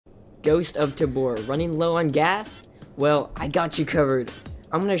Ghost of Tabor. Running low on gas? Well, I got you covered.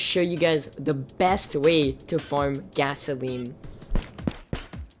 I'm gonna show you guys the best way to farm gasoline.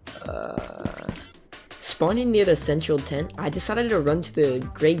 Spawning near the central tent, I decided to run to the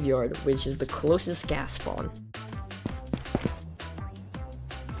graveyard, which is the closest gas spawn.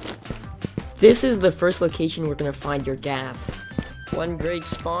 This is the first location we're gonna find your gas. One great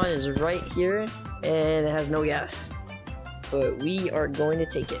spawn is right here, and it has no gas. But we are going to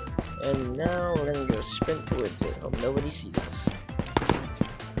take it. And now we're gonna go sprint towards it. Hope nobody sees us.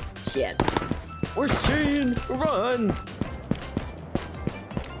 Shit. We're seen! Run!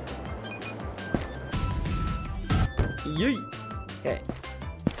 Yeet! Okay.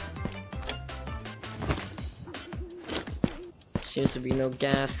 Seems to be no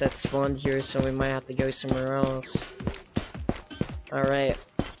gas that spawned here, so we might have to go somewhere else. Alright.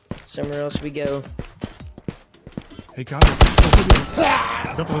 Somewhere else we go. Hey guys,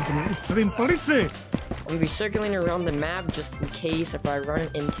 I'm gonna be circling around the map just in case if I run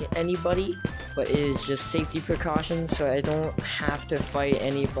into anybody, but it is just safety precautions so I don't have to fight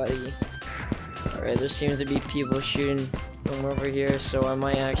anybody. Alright, there seems to be people shooting from over here, so I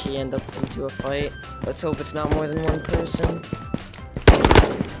might actually end up into a fight. Let's hope it's not more than one person.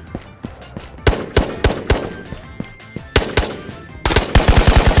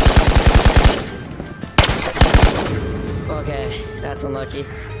 Okay, that's unlucky.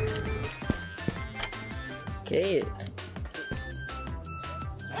 Okay.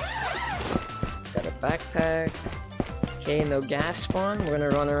 Got a backpack. Okay, no gas spawn. We're gonna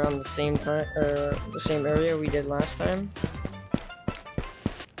run around the same time, the same area we did last time.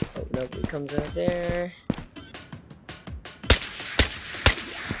 Hope nobody comes out there.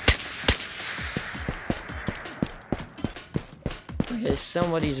 Okay,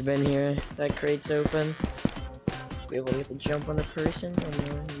 somebody's been here. That crate's open. Be able to get the jump on the person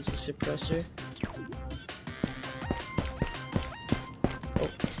and use a suppressor. Oh,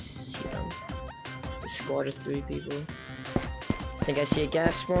 I see them. The squad is 3 people. I think I see a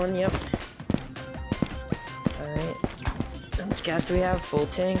gas spawn, yep. Alright. How much gas do we have? Full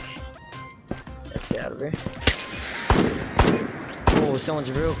tank. Let's get out of here. Oh, someone's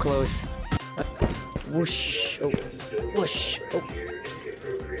real close. Whoosh. Oh. Whoosh. Oh.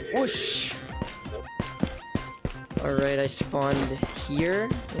 Whoosh. Alright, I spawned here.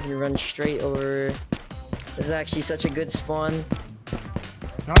 If you run straight over. This is actually such a good spawn.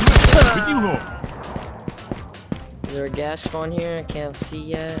 Is there a gas spawn here? I can't see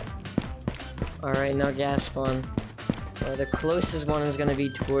yet. Alright, no gas spawn. The closest one is gonna be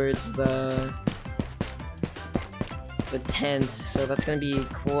towards the tent, so that's gonna be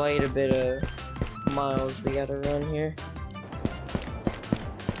quite a bit of miles we gotta run here.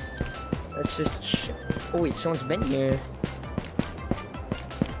 Let's just oh wait, someone's been here.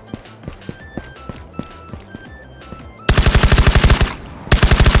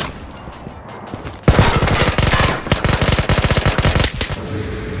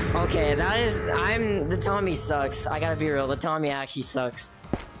 Okay, the Tommy sucks. I gotta be real, the Tommy actually sucks.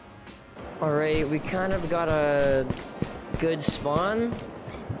 Alright, we kind of got a good spawn.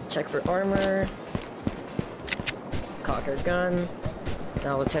 Check for armor. Cock our gun.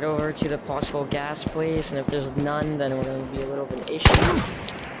 Now let's head over to the possible gas place, and if there's none, then we're gonna be a little bit of an issue.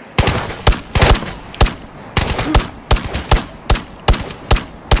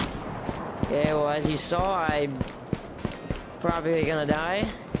 Okay, well as you saw, I'm probably gonna die.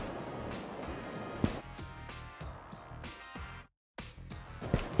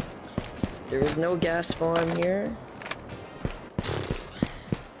 There is no gas spawn here.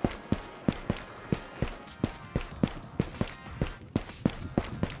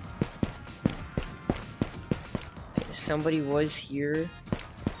 Somebody was here.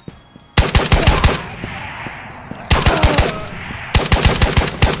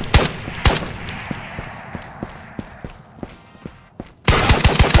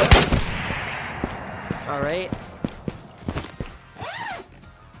 Alright.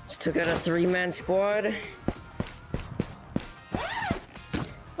 Just took out a 3-man squad.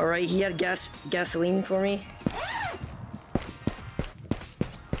 Alright, he had gasoline for me.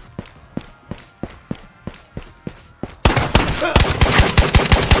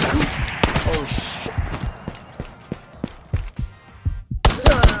 Oh shit.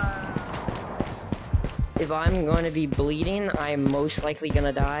 If I'm going to be bleeding, I'm most likely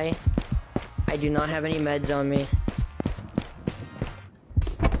gonna die. I do not have any meds on me.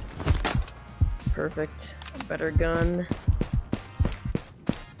 Perfect. Better gun.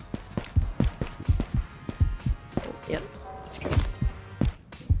 Oh, yep. Let's go.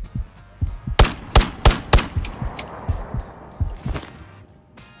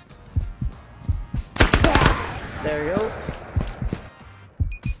 There we go.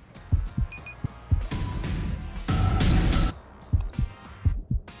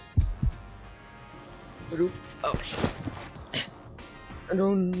 Oh shit.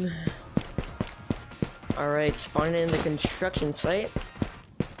 Alright, spawning in the construction site.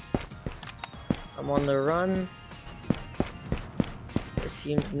 I'm on the run. There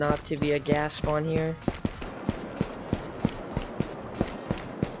seems not to be a gas spawn here.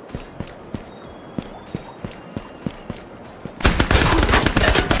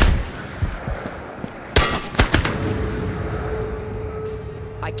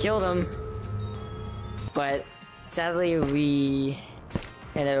 I killed him, but sadly we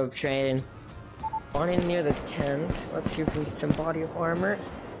ended up trading. Spawning near the tent. Let's see if we can get some body of armor.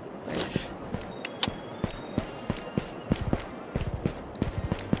 Nice.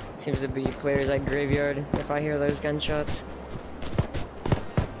 Seems to be players at graveyard if I hear those gunshots.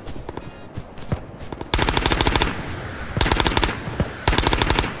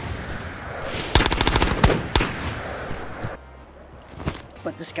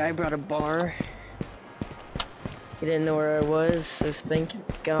 But this guy brought a bar. He didn't know where I was, so thank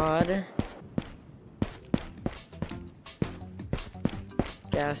God.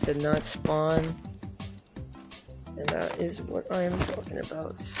 Gas did not spawn. And that is what I am talking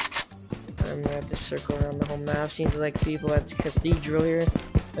about. I'm gonna have to circle around the whole map. Seems like people at the cathedral here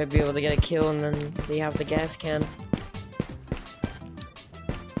might be able to get a kill and then they have the gas can.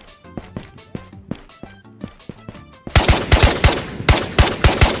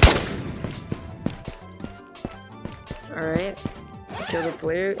 Alright, killed a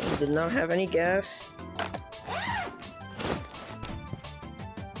player who did not have any gas.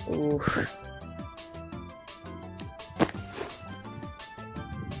 Ooh.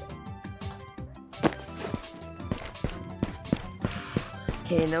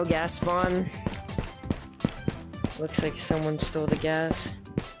 Okay, no gas spawn. Looks like someone stole the gas.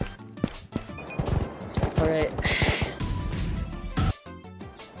 Alright.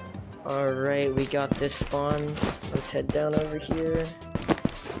 Alright, we got this spawn. Let's head down over here.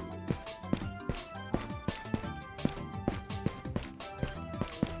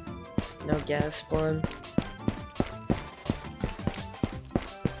 No gas spawn.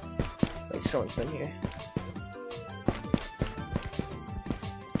 Wait, someone's been here.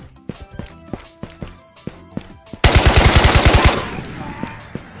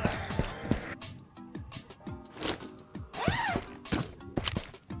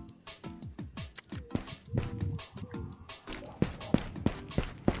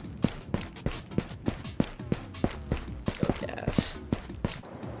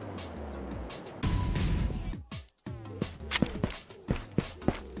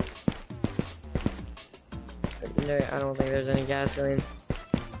 I don't think there's any gasoline.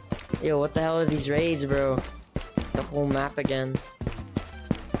 Yo, what the hell are these raids, bro? The whole map again.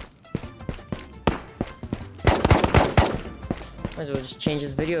 Might as well just change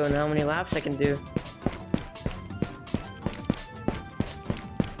this video and how many laps I can do.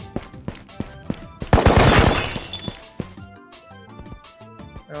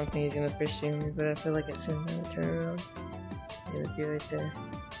 I don't think he's gonna pursue me, but I feel like it's soon gonna turn around. He's gonna be right there.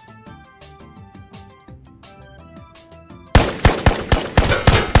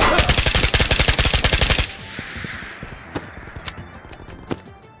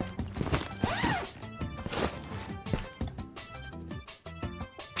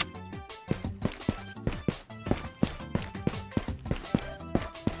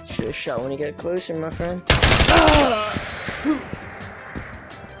 Should've shot when you get closer, my friend.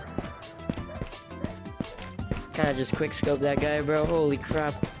 Kinda just quick scope that guy, bro. Holy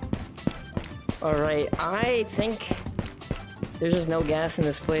crap. Alright, I think there's just no gas in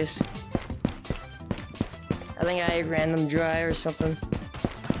this place. I think I random dry or something.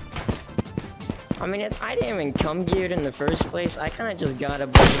 I mean, I didn't even come geared in the first place. I kinda just got a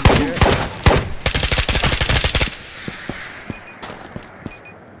bunch of gear.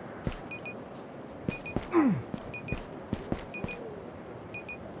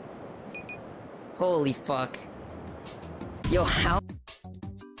 Holy fuck. Yo, how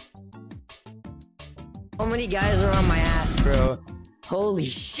many guys are on my ass, bro? Holy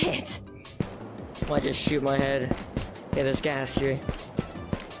shit. Might just shoot my head. Get this gas here.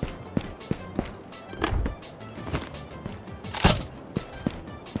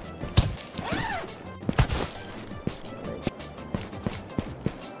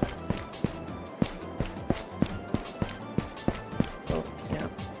 Oh, yeah.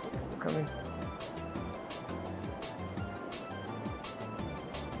 I'm coming.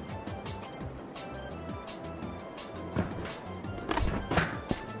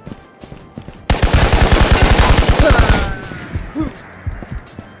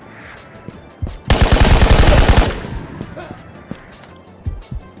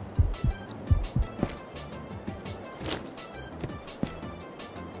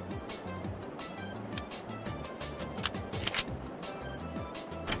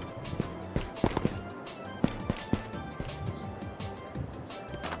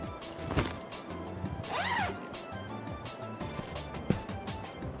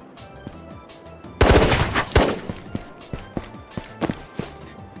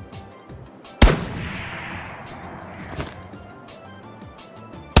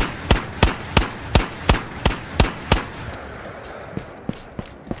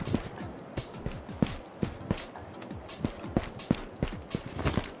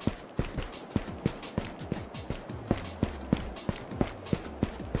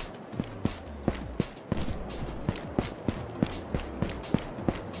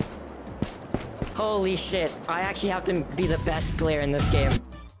 Holy shit, I actually have to be the best player in this game.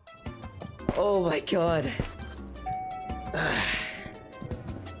 Oh my god.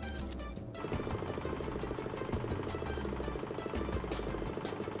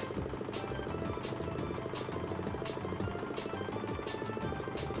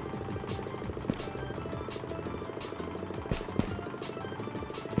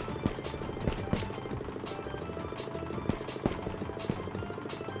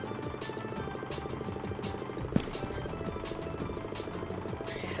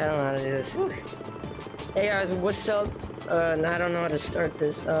 I don't know how to do this. Hey guys, what's up? I don't know how to start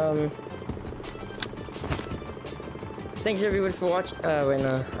this. Thanks everyone for watching. Wait,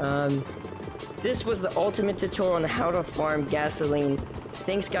 no. This was the ultimate tutorial on how to farm gasoline.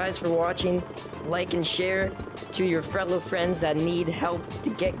 Thanks guys for watching. Like and share to your fellow friends that need help to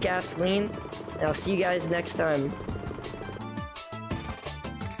get gasoline. And I'll see you guys next time.